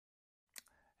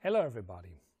Hello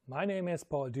everybody, my name is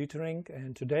Paul Dietering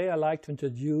and today I'd like to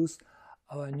introduce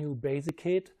our new basic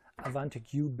kit,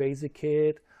 AvanTech YOU basic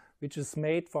kit, which is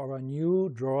made for our new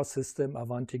drawer system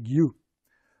AvanTech YOU.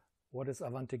 What is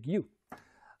AvanTech YOU?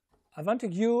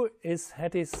 AvanTech YOU is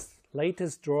Hettich's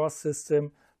latest drawer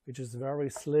system, which is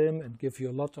very slim and gives you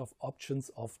a lot of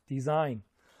options of design.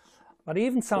 But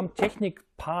even some technical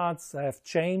parts have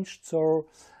changed, so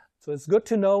it's good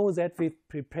to know that we've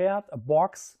prepared a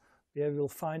box where you will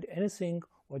find anything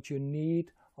what you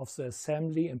need of the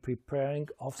assembly and preparing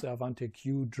of the AvanTech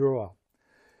YOU drawer.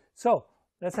 So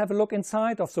let's have a look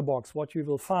inside of the box, what you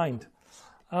will find.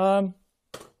 First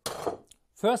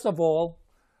of all,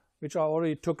 which I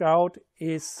already took out,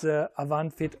 is the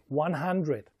AvanFit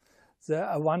 100. The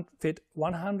AvanFit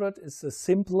 100 is a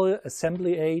simple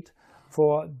assembly aid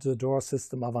for the drawer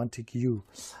system AvanTech YOU.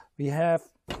 We have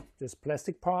these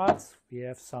plastic parts, we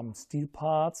have some steel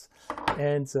parts,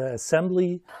 and the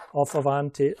assembly of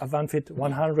AvanFit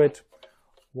 100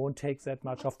 won't take that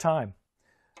much of time.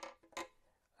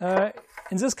 In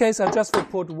this case, I just will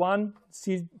put one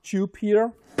steel tube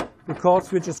here,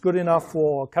 because which is good enough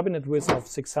for cabinet width of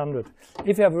 600.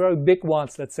 If you have very big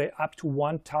ones, let's say up to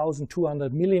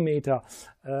 1200 millimeter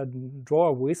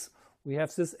drawer width, we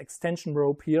have this extension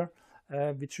rope here,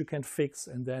 which you can fix,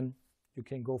 and then you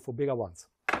can go for bigger ones.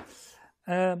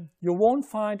 You won't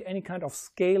find any kind of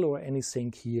scale or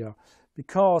anything here,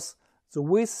 because the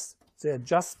width, the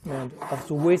adjustment of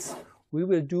the width, we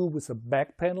will do with a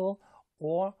back panel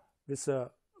or with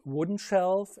a wooden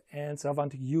shelf and the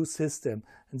AvanTech YOU system.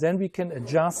 And then we can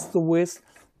adjust the width,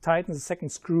 tighten the second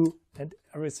screw, and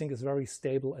everything is very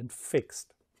stable and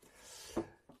fixed.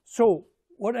 So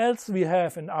what else we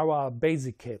have in our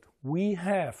basic kit? We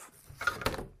have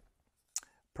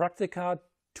Praktika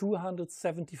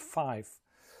 275.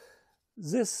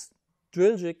 This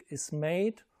drill jig is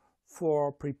made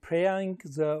for preparing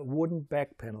the wooden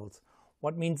back panels.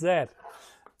 What means that?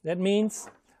 That means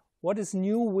what is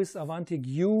new with AvanTech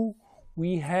YOU,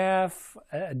 we have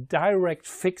a direct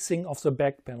fixing of the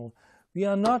back panel. We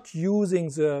are not using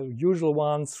the usual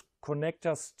ones,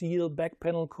 connector steel back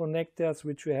panel connectors,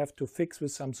 which we have to fix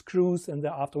with some screws, and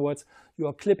then afterwards you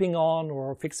are clipping on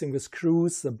or fixing with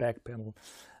screws the back panel.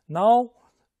 Now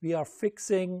we are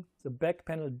fixing the back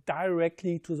panel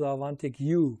directly to the AvanTech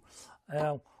YOU.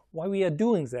 Why we are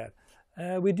doing that?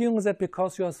 We're doing that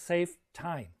because you save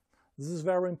time. This is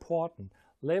very important.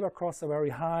 Labor costs are very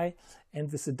high,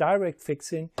 and with the direct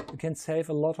fixing you can save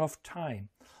a lot of time.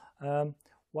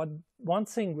 One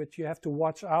thing which you have to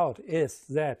watch out is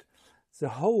that the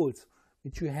holes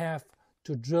which you have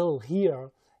to drill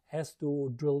here has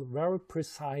to drill very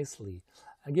precisely.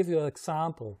 I'll give you an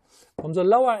example. From the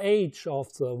lower edge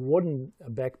of the wooden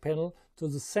back panel to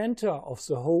the center of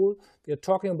the hole, we are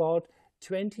talking about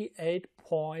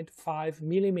 28.5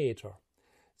 millimeter.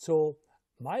 So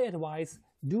my advice,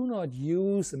 do not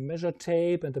use a measure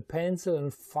tape and a pencil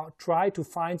and try to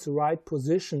find the right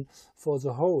position for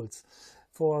the holes.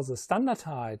 For the standard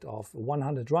height of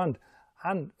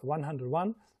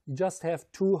 101, you just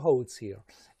have 2 holes here.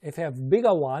 If you have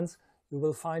bigger ones, you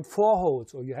will find 4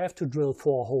 holes, or you have to drill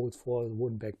 4 holes for the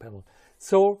wooden back panel.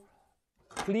 So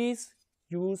please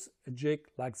use a jig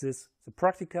like this, the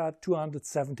Praktika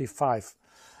 275.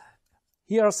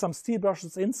 Here are some steel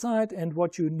brushes inside, and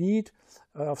what you need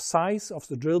of size of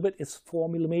the drill bit is 4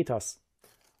 millimeters.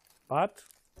 But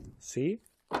see,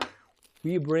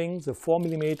 we bring the 4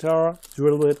 millimeter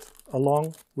drill bit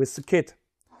along with the kit.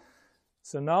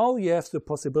 So now you have the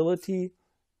possibility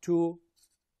to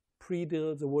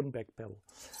pre-drill the wooden back panel.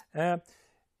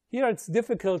 Here it's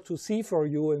difficult to see for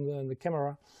you in the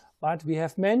camera, but we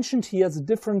have mentioned here the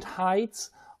different heights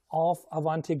of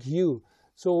AvanTech YOU.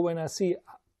 So when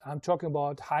I'm talking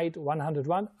about height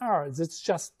 101, it's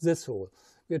just this hole.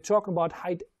 We're talking about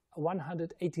height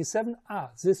 187,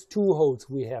 these 2 holes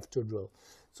we have to drill.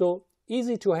 So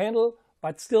easy to handle,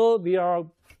 but still we are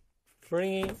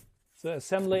bringing the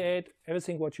assembly aid.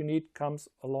 Everything what you need comes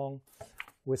along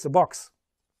with the box.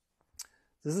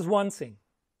 This is one thing.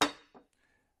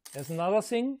 There's another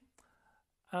thing.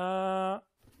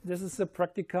 This is the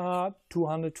Praktika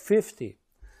 250.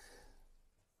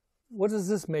 What is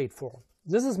this made for?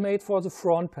 This is made for the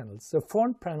front panels. The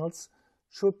front panels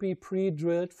should be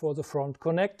pre-drilled for the front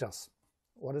connectors.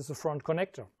 What is the front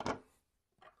connector?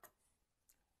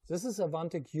 This is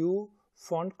AvanTech YOU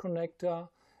front connector,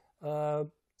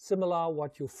 similar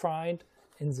what you find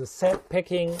in the set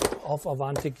packing of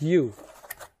AvanTech YOU.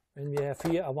 And we have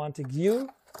here AvanTech YOU,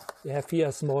 we have here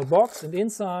a small box, and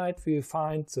inside we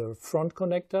find the front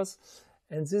connectors,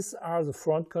 and these are the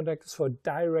front connectors for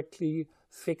directly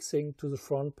fixing to the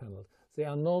front panel. There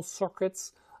are no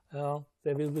sockets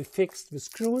they will be fixed with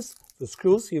screws. The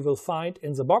screws you will find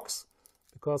in the box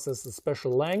because there's a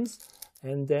special length,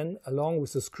 and then along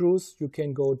with the screws you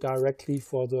can go directly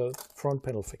for the front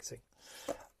panel fixing.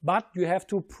 But you have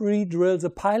to pre-drill the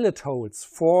pilot holes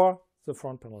for the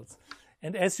front panels.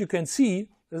 And as you can see,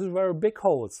 this is very big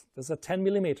holes. These are 10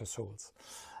 millimeters holes.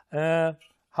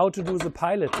 How to do the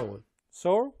pilot hole?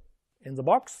 So, in the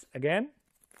box, again,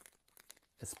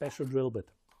 a special drill bit.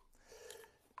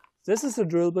 This is a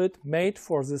drill bit made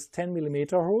for this 10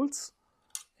 millimeter holes,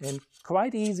 and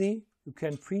quite easy. You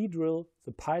can pre-drill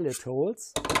the pilot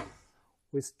holes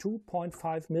with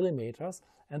 2.5 millimeters.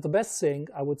 And the best thing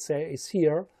I would say is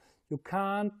here, you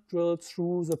can't drill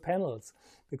through the panels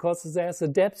because there's a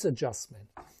depth adjustment.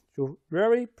 You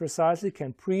very precisely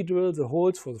can pre-drill the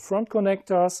holes for the front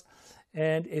connectors,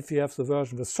 and if you have the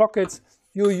version with sockets,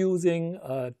 you're using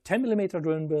a 10 millimeter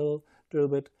drill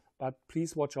bit, but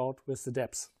please watch out with the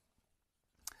depths.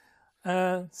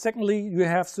 Secondly, you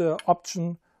have the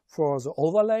option for the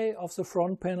overlay of the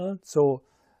front panel, so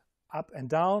up and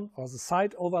down, or the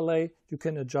side overlay you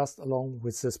can adjust along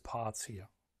with these parts here.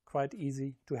 Quite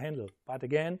easy to handle, but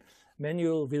again,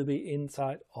 manual will be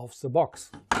inside of the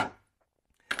box.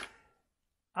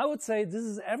 I would say this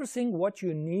is everything what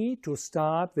you need to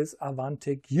start with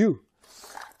AvanTech YOU.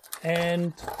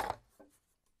 And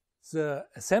the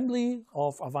assembly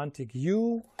of AvanTech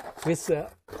YOU with the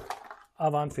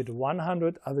AvanFit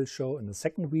 100 I will show in the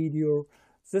second video.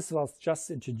 This was just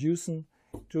introducing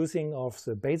of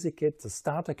the basic kit, the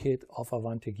starter kit of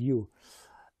AvanTech YOU.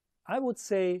 I would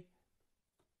say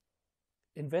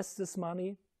invest this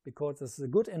money because this is a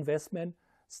good investment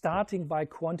starting by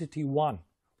quantity 1.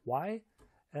 Why?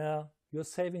 You're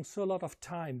saving so a lot of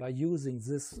time by using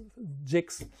these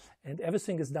jigs, and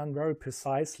everything is done very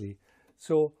precisely.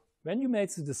 So when you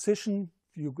make the decision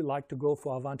you would like to go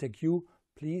for AvanTech YOU,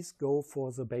 please go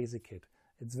for the basic kit.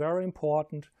 It's very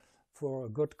important for a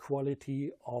good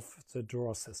quality of the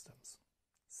drawer systems.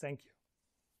 Thank you.